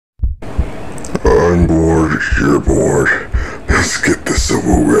I'm bored, you're bored. Let's get this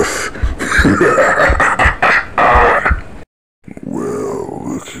over with. Well,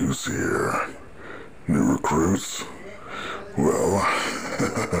 look who's here. New recruits? Well,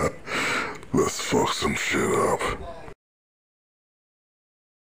 let's fuck some shit up.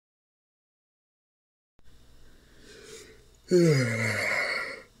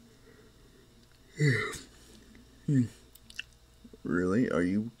 Really? Are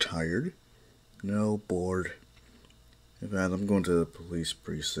you tired? No, bored. In fact, I'm going to the police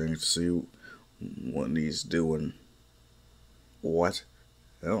precinct to see what he's doing. What?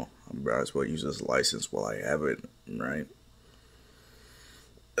 Hell, I might as well use this license while I have it, right?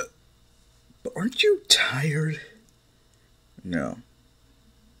 But aren't you tired? No.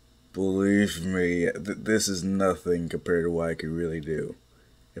 Believe me, this is nothing compared to what I could really do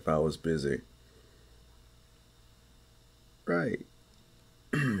if I was busy. Right.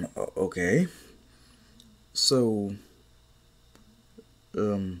 Okay. So,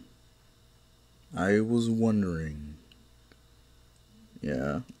 I was wondering,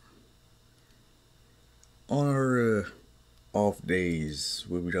 yeah, on our off days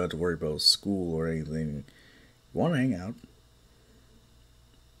when we don't have to worry about school or anything, you want to hang out?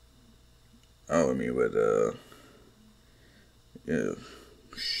 Oh, I mean, with, yeah,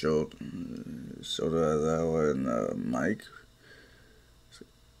 Shota and Mike.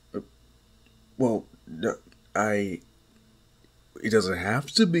 Well, it doesn't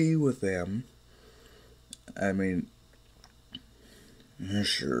have to be with them. I mean,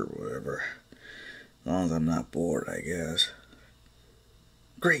 sure, whatever. As long as I'm not bored, I guess.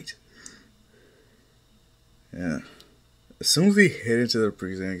 Great. Yeah. As soon as we head into the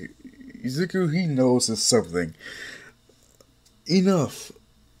precinct, Izuku, he notices something. Enough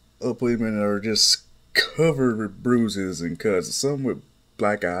of policemen are just covered with bruises and cuts. Some with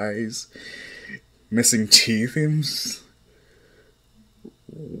black eyes, missing teeth.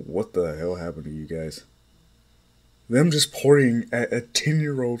 What the hell happened to you guys? Them just pointing at a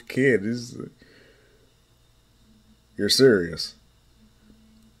 10-year-old kid. You're serious?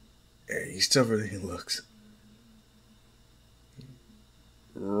 Yeah, he's tougher than he looks.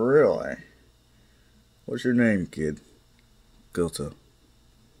 Really? What's your name, kid? Goto.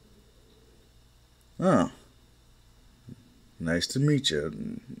 Oh. Nice to meet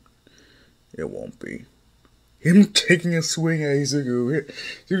you. It won't be. Him taking a swing at Izuku.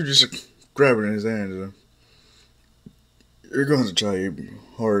 You're just grabbing his hand. You're going to try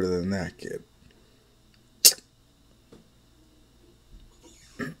harder than that, kid.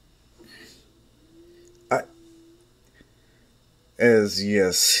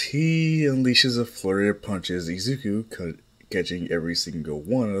 Yes, he unleashes a flurry of punches, Izuku catching every single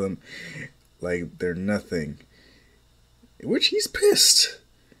one of them like they're nothing. In which he's pissed.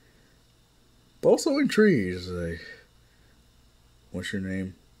 But also intrigued. Like, what's your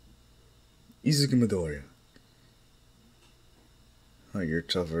name? Izuku Midoriya. Oh, you're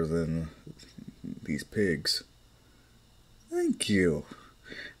tougher than these pigs. Thank you.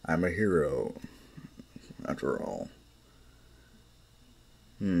 I'm a hero, after all.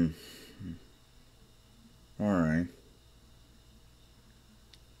 Alright.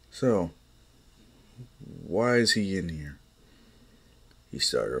 So, why is he in here? He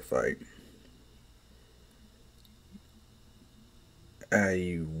started a fight.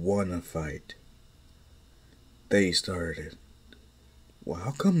 I wanna fight. They started it. Well,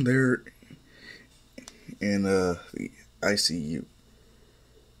 how come they're in the ICU?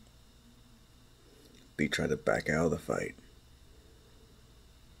 They tried to back out of the fight.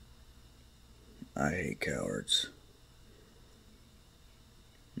 I hate cowards.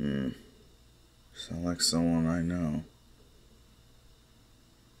 Sound like someone I know.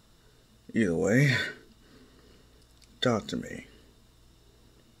 Either way, talk to me.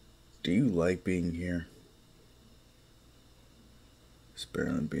 Do you like being here? It's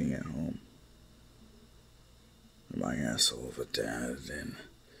better than being at home. My asshole of a dad, and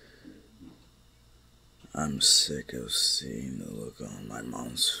I'm sick of seeing the look on my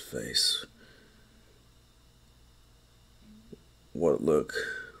mom's face. What look?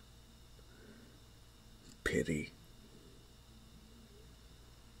 Pity.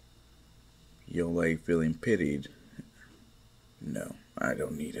 You don't like feeling pitied? No, I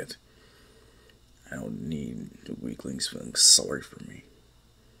don't need it. I don't need the weaklings feeling sorry for me.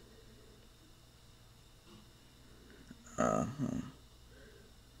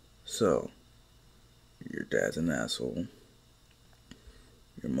 So, your dad's an asshole.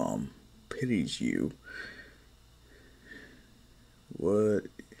 Your mom pities you. What?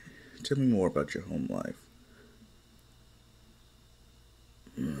 Tell me more about your home life.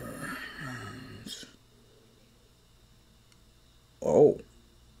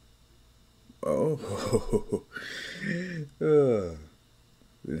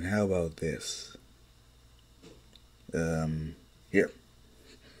 this. Here.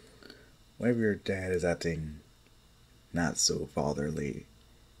 Whenever your dad is acting not so fatherly,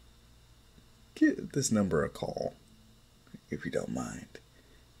 give this number a call, if you don't mind.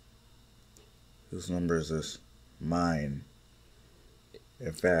 This number is mine.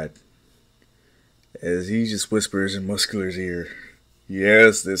 In fact, as he just whispers in Muscular's ear,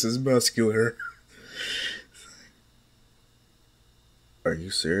 yes, this is Muscular. Are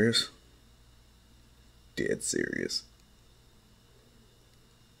you serious? Dead serious.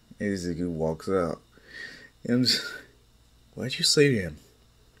 Izuku walks out. And what'd you say to him?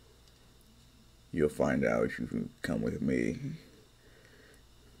 You'll find out if you come with me.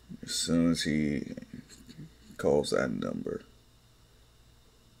 As soon as he calls that number.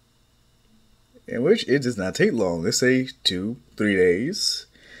 In which it does not take long. Let's say 2-3 days.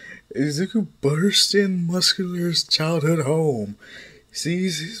 Izuku bursts in Muscular's childhood home.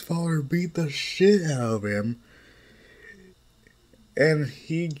 Sees his father beat the shit out of him. And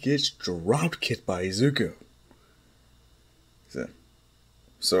he gets drop kicked by Izuku.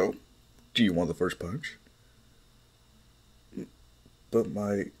 So, do you want the first punch? But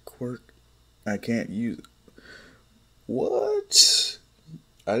my quirk, I can't use it. What?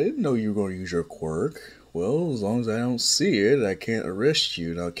 I didn't know you were going to use your quirk. Well, as long as I don't see it, I can't arrest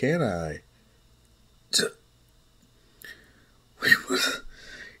you, now can I? Wait, what?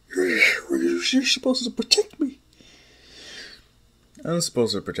 You're supposed to protect me. I'm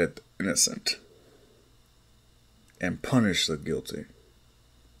supposed to protect the innocent. And punish the guilty.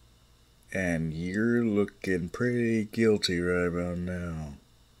 And you're looking pretty guilty right about now.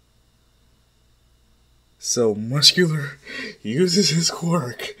 So Muscular uses his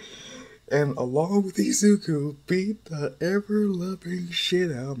quirk, and along with Izuku, beat the ever-loving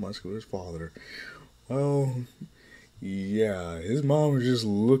shit out of Muscular's father. Well, yeah, his mom was just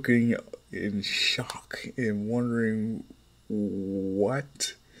looking in shock and wondering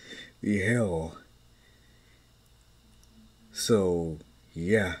what the hell. So,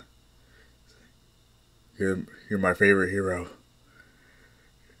 yeah. You're my favorite hero.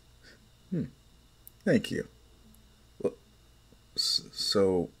 Thank you. Well,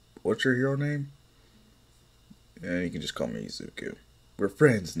 so, what's your hero name? You can just call me Izuku. We're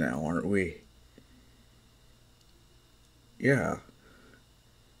friends now, aren't we? Yeah.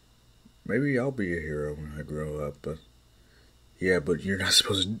 Maybe I'll be a hero when I grow up, but... Yeah, but you're not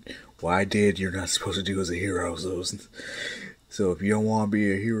supposed to... What I did, you're not supposed to do as a hero, so if you don't want to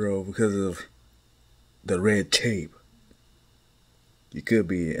be a hero because of the red tape, you could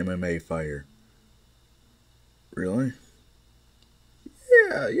be an MMA fighter. Really?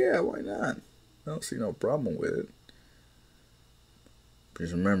 Yeah, why not? I don't see no problem with it.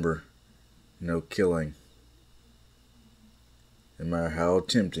 Just remember, no killing. No matter how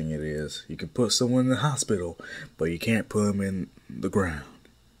tempting it is. You can put someone in the hospital, but you can't put them in the ground.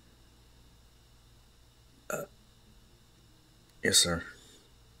 Yes, sir.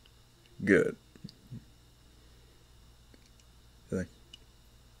 Good.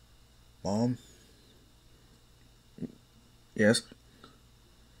 Mom? Yes?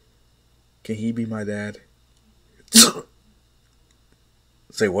 Can he be my dad?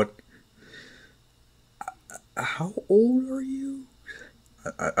 Say what? How old are you?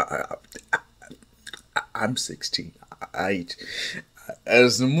 I'm 16.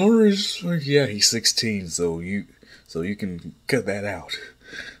 As the more is, yeah, he's 16, so you can cut that out.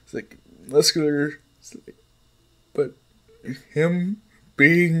 It's like Muscular, but him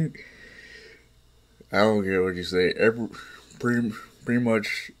being, I don't care what you say, pretty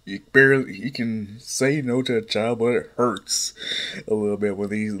much you can say no to a child, but it hurts a little bit when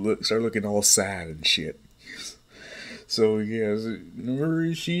they start looking all sad and shit. So yeah,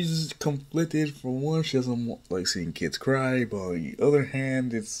 she's conflicted. For one, she doesn't like seeing kids cry, but on the other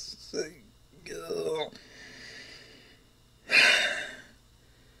hand, it's like,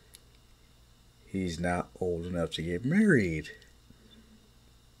 he's not old enough to get married.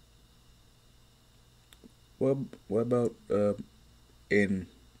 What about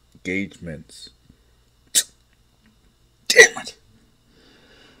engagements? Damn it!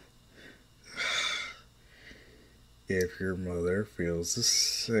 If your mother feels the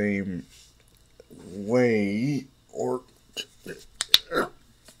same way, or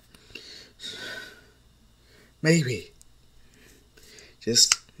maybe,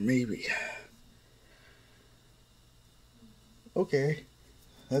 just maybe. Okay,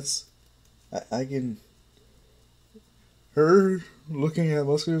 I can. Her looking at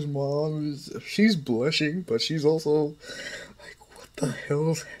Muscular's mom, she's blushing, but she's also like, what the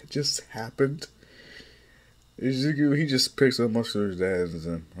hell just happened? Izuku, he just picks up Muscular's dad and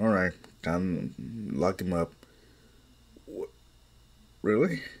says, alright, Time to lock him up. What?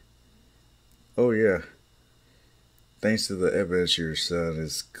 Really? Oh, yeah. Thanks to the evidence your son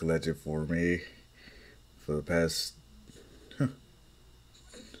has collected for me for the past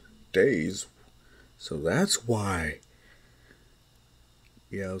days. So that's why.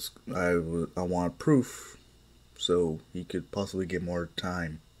 Yeah, I want proof so he could possibly get more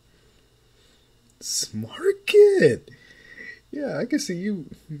time. Smart kid. Yeah, I can see you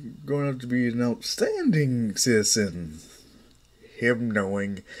growing up to be an outstanding citizen. Him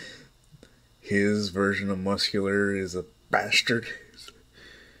knowing his version of muscular is a bastard.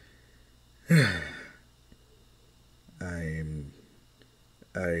 I'm.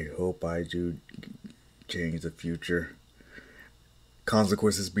 I hope I do change the future.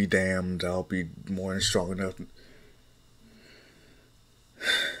 Consequences be damned. I'll be more than strong enough.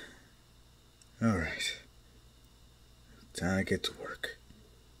 Alright. Time to get to work.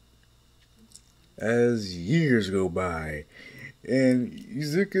 As years go by, and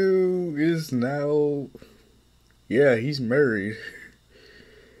Izuku is now. Yeah, he's married.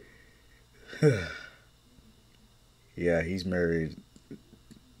 Yeah, he's married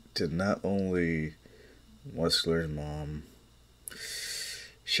to not only Muscular's mom.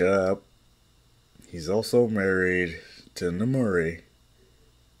 Shut up. He's also married to Namori.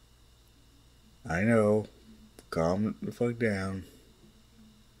 I know. Calm the fuck down.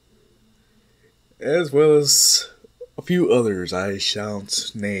 As well as a few others I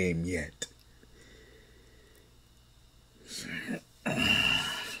shan't name yet.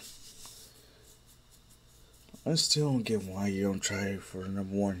 I still don't get why you don't try for the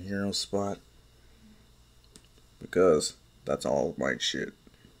 #1 hero spot. Because that's all my shit.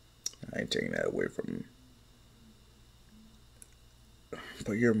 I ain't taking that away from him.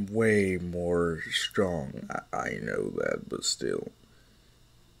 But you're way more strong. I know that, but still.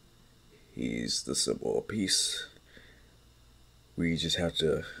 He's the symbol of peace. We just have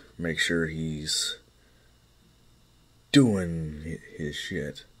to make sure he's doing his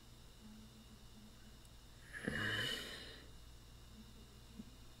shit.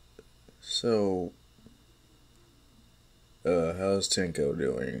 So, how's Tenko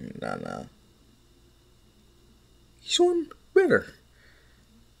doing, Nana? He's doing better.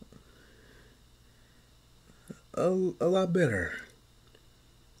 A lot better.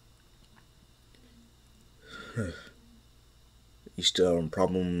 He's still having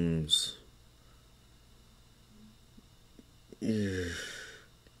problems. With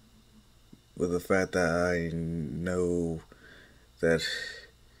the fact that I know that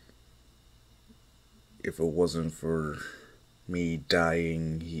if it wasn't for me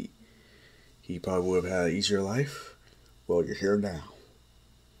dying, he probably would have had an easier life. Well, you're here now.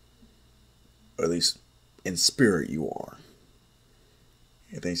 Or at least in spirit you are.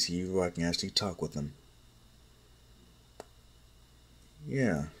 And thanks to you, I can actually talk with him.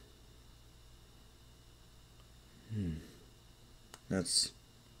 Yeah. That's...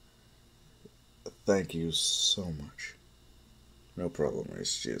 Thank you so much. No problem,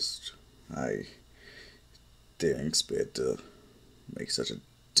 it's just... I didn't expect to make such a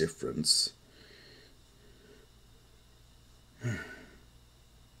difference.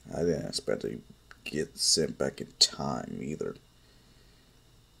 I didn't expect to get sent back in time either.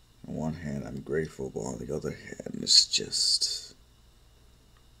 On one hand, I'm grateful, but on the other hand, it's just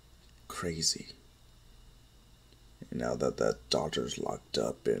crazy. And now that daughter's locked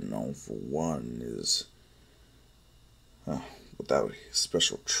up and on for one is without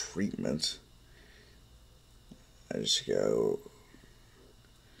special treatment, I just go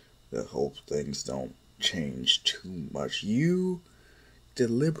to hope things don't change too much. You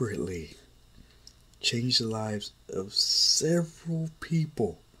deliberately change the lives of several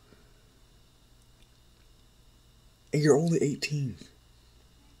people. And you're only 18.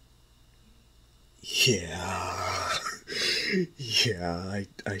 Yeah. Yeah,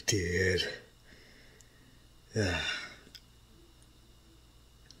 I did. Yeah.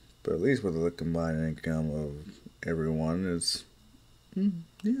 But at least with the combined income of everyone, it's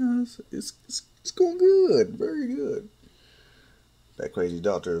going good. Very good. That crazy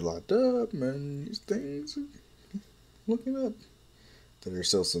doctor is locked up, and these things are looking up. There's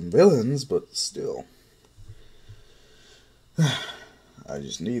still some villains, but still. I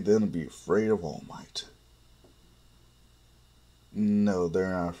just need them to be afraid of All Might. No, they're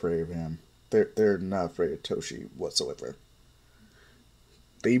not afraid of him. They're not afraid of Toshi whatsoever.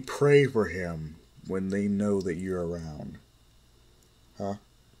 They pray for him when they know that you're around. Huh?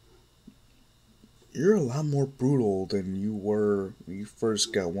 You're a lot more brutal than you were when you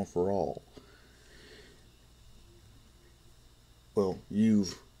first got One for All. Well,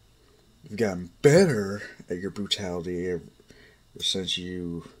 you've You've gotten better at your brutality ever since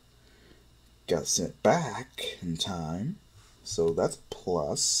you got sent back in time. So that's a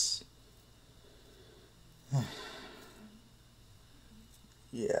plus.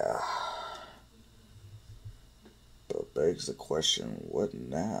 Yeah. But begs the question, what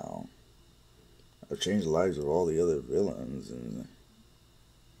now? I've changed the lives of all the other villains and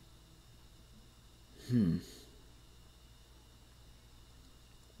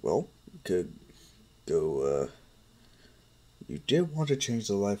well, we could go you did want to change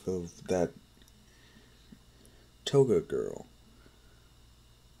the life of that Toga girl.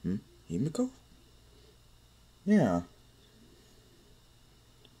 Himiko? Yeah.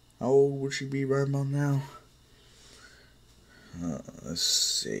 How old would she be right about now? Let's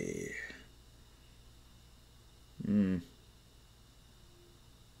see. If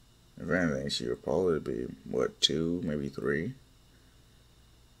anything, she would probably be, what, 2, maybe 3?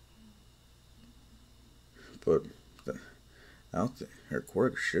 But I don't think her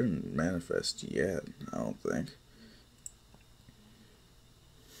quirk shouldn't manifest yet, I don't think.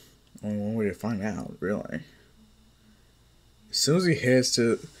 Only one way to find out, really. As soon as he heads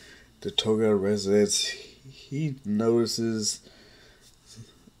to the Toga residence, he notices,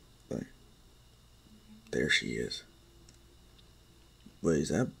 like, there she is. Wait, is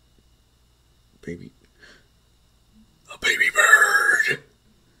that baby? A baby bird!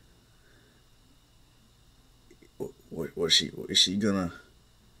 What is she gonna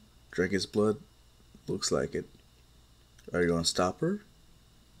drink his blood? Looks like it. Are you gonna stop her?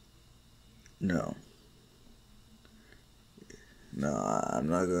 No. No, I'm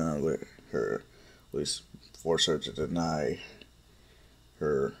not gonna let her, at least force her to deny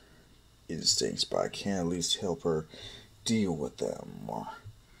her instincts, but I can at least help her deal with them.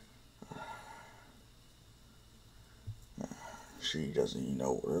 She doesn't even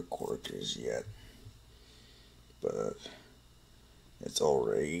know what her quirk is yet, but it's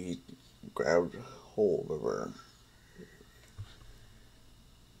already grabbed hold of her.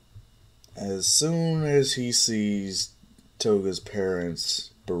 As soon as he sees Toga's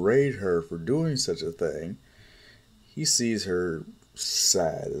parents berate her for doing such a thing, he sees her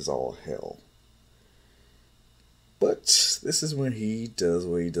sad as all hell. But this is when he does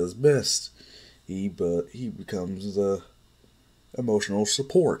what he does best. He becomes the emotional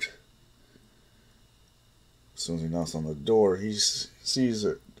support. As soon as he knocks on the door, he sees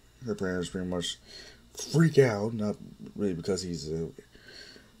her parents pretty much freak out, not really because he's a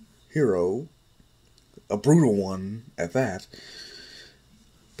hero, a brutal one at that,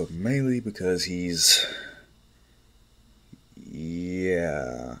 but mainly because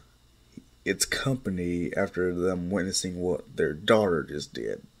it's company after them witnessing what their daughter just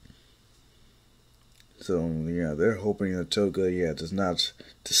did. So, they're hoping that Toga, does not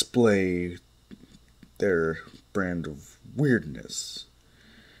display their brand of weirdness.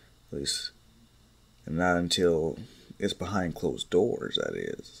 At least, and not until it's behind closed doors, that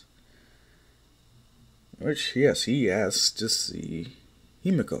is. Which, yes, he asks to see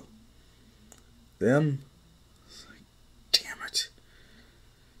Himiko. Them, it's like, damn it.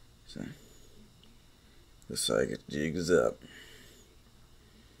 So, looks like it jigs up.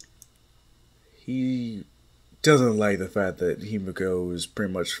 He doesn't like the fact that Himiko is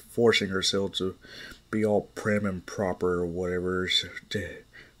pretty much forcing herself to be all prim and proper or whatever. To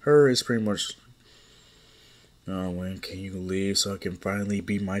her, is pretty much, oh, when can you leave so I can finally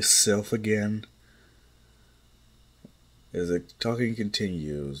be myself again? As the talking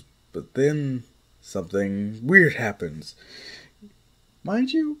continues, but then something weird happens.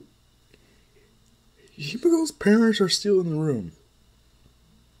 Mind you, Himiko's parents are still in the room.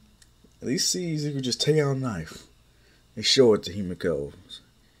 At least sees you could just take out a knife and show it to Himiko.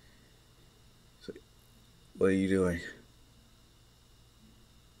 So, what are you doing?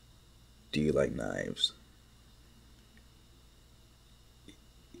 Do you like knives?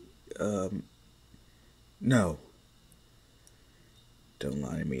 No. Don't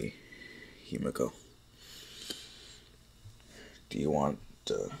lie to me, Himiko. Do you want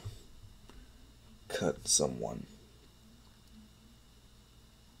to cut someone?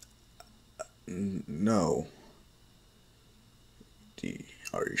 No.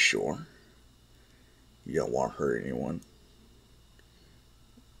 Are you sure? You don't want to hurt anyone?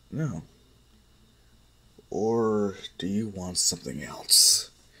 No. Or do you want something else?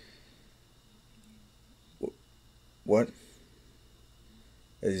 What?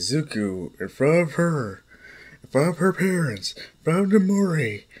 Izuku, in front of her parents, in front of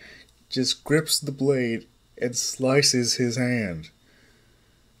Nomori, just grips the blade and slices his hand.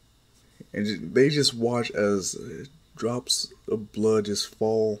 And they just watch as drops of blood just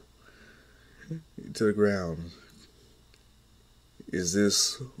fall to the ground. Is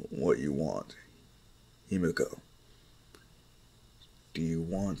this what you want, Himiko? Do you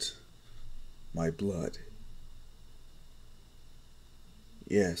want my blood?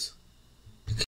 Yes.